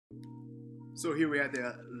So here we have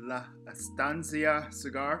the La Estancia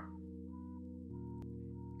Cigar.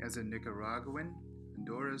 As a Nicaraguan,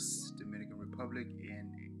 Honduras, Dominican Republic,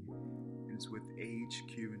 and it's with aged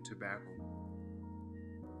Cuban tobacco.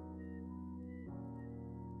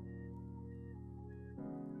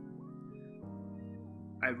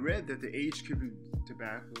 I read that the aged Cuban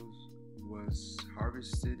tobacco was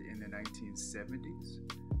harvested in the 1970s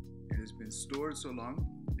and has been stored so long,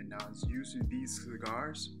 and now it's used in these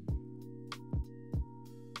cigars.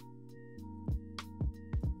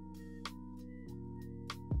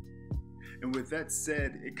 And with that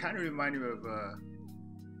said, it kind of reminded me of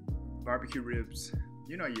barbecue ribs.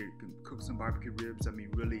 You know, you can cook some barbecue ribs. I mean,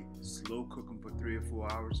 really slow cook them for 3 or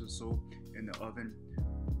 4 hours or so in the oven,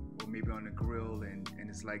 or maybe on the grill. And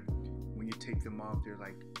it's like when you take them off, they're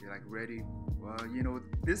like ready. Well, you know,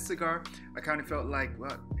 this cigar, I kind of felt like,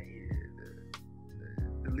 well,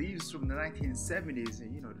 the leaves from the 1970s,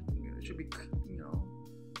 and you know, it should be, you know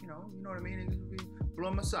what I mean? It should be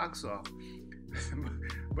blowing my socks off.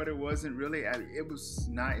 But it wasn't really. It was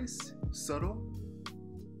nice, subtle.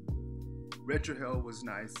 Retrohale was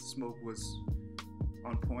nice. Smoke was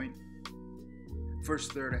on point.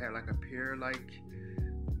 First third, I had like a pear-like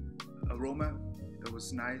aroma that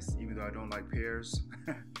was nice, even though I don't like pears.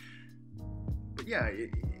 But yeah,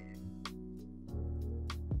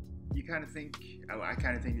 you kind of think. I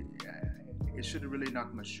kind of think it should have really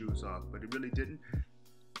knocked my shoes off, but it really didn't.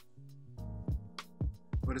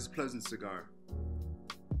 But it's a pleasant cigar.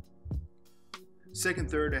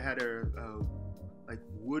 Second third, I had a like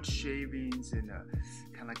wood shavings and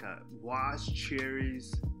kind of like a washed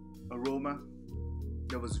cherries aroma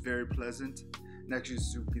that was very pleasant. And actually,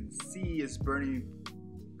 as you can see, it's burning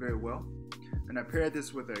very well. And I paired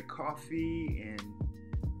this with a coffee and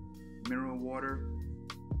mineral water.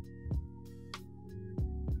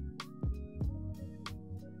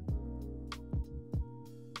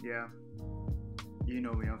 Yeah, you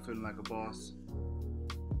know me, I'm feeling like a boss.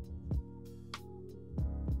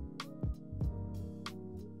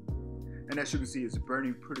 And as you can see, it's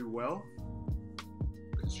burning pretty well,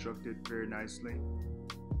 constructed very nicely.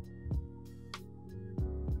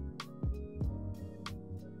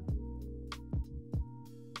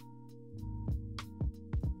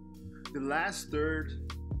 The last third,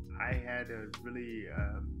 I had a really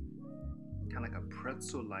kind of like a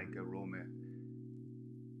pretzel-like aroma,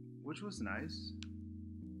 which was nice.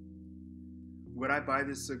 Would I buy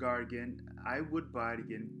this cigar again? I would buy it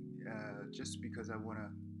again just because I want to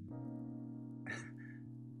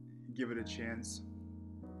give it a chance.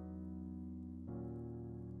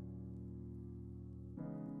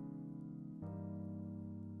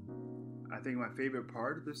 I think my favorite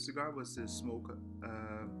part of this cigar was the smoke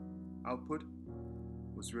output.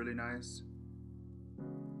 It was really nice.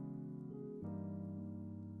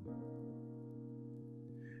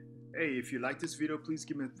 Hey, if you like this video, please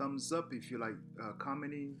give me a thumbs up. If you like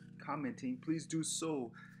commenting, please do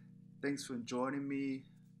so. Thanks for joining me.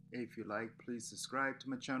 Hey, if you like, please subscribe to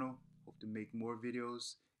my channel. Hope to make more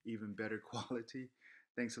videos, even better quality.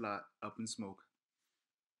 Thanks a lot. Up in smoke.